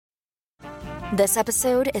This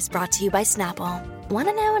episode is brought to you by Snapple. Want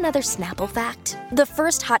to know another Snapple fact? The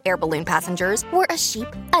first hot air balloon passengers were a sheep,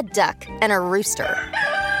 a duck, and a rooster.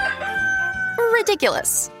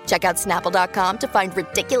 Ridiculous. Check out Snapple.com to find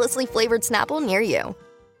ridiculously flavored Snapple near you.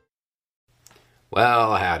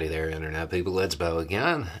 Well, howdy there, Internet people. It's Bo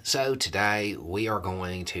again. So today we are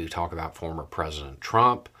going to talk about former President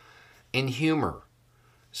Trump and humor,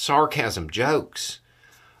 sarcasm, jokes,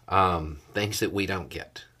 things that we don't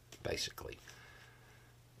get, basically.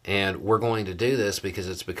 And we're going to do this because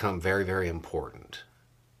it's become very, very important.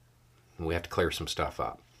 We have to clear some stuff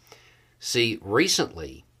up. See,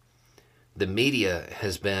 recently, the media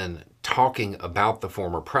has been talking about the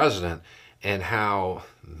former president and how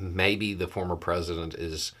maybe the former president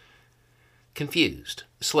is confused,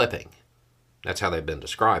 slipping. That's how they've been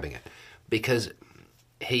describing it. Because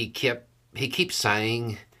he keeps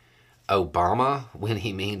saying Obama when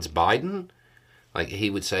he means Biden. Like he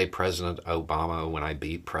would say President Obama when I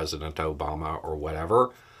beat President Obama or whatever.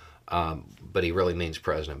 But he really means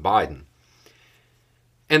President Biden.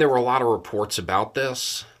 And there were a lot of reports about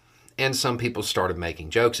this. And some people started making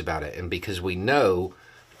jokes about it. And because we know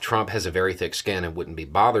Trump has a very thick skin and wouldn't be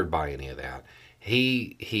bothered by any of that,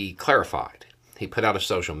 he clarified. He put out a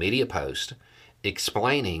social media post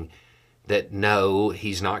explaining that no,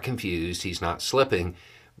 he's not confused, he's not slipping,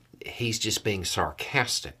 he's just being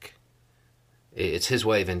sarcastic. It's his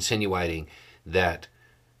way of insinuating that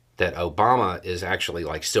Obama is actually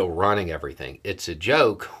like still running everything. It's a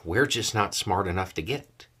joke, we're just not smart enough to get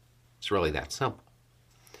it. It's really that simple.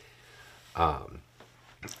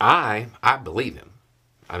 I believe him.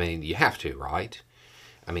 I mean, you have to, right?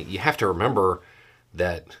 I mean, you have to remember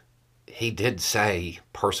that he did say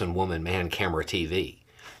person, woman, man, camera, TV.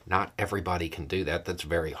 Not everybody can do that. That's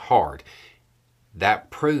very hard. That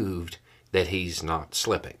proved that he's not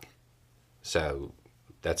slipping. So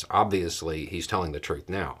that's obviously, he's telling the truth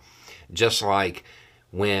now. Just like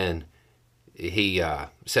when he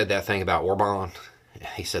said that thing about Orban,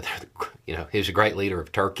 he said, he was a great leader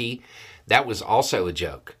of Turkey. That was also a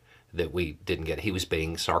joke that we didn't get. He was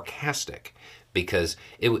being sarcastic because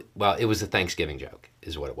it was a Thanksgiving joke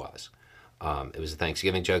is what it was. It was a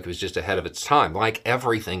Thanksgiving joke. It was just ahead of its time, like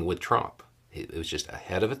everything with Trump. It was just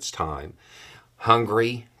ahead of its time.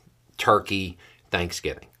 Hungry, turkey,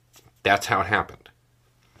 Thanksgiving. That's how it happened.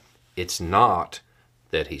 It's not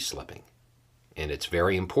that he's slipping. And it's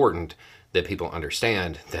very important that people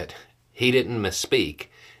understand that he didn't misspeak.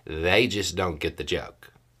 They just don't get the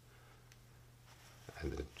joke.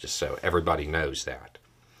 Just so everybody knows that.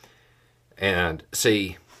 And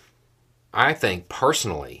see, I think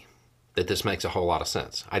personally that this makes a whole lot of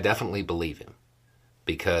sense. I definitely believe him.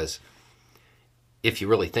 Because if you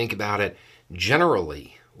really think about it,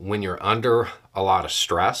 generally, when you're under a lot of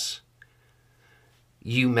stress,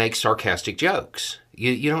 you make sarcastic jokes.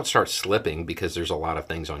 You don't start slipping because there's a lot of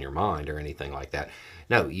things on your mind or anything like that.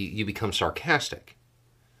 No, you become sarcastic.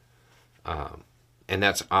 And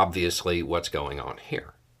that's obviously what's going on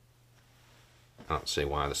here. I don't see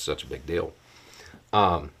why this is such a big deal.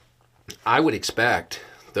 I would expect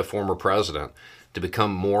the former president to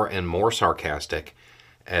become more and more sarcastic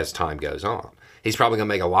as time goes on. He's probably going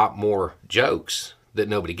to make a lot more jokes that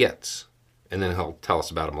nobody gets. And then he'll tell us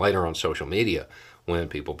about them later on social media when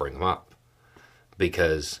people bring them up.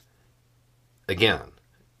 Because, again,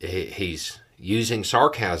 he's using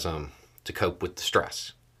sarcasm to cope with the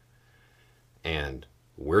stress. And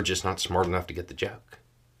we're just not smart enough to get the joke.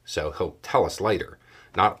 So he'll tell us later.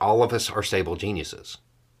 Not all of us are stable geniuses.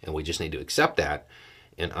 And we just need to accept that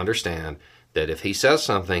and understand that if he says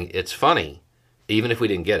something, it's funny, even if we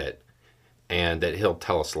didn't get it. And that he'll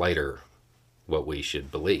tell us later what we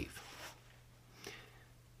should believe.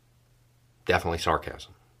 Definitely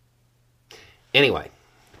sarcasm. Anyway,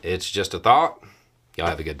 it's just a thought. Y'all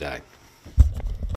have a good day.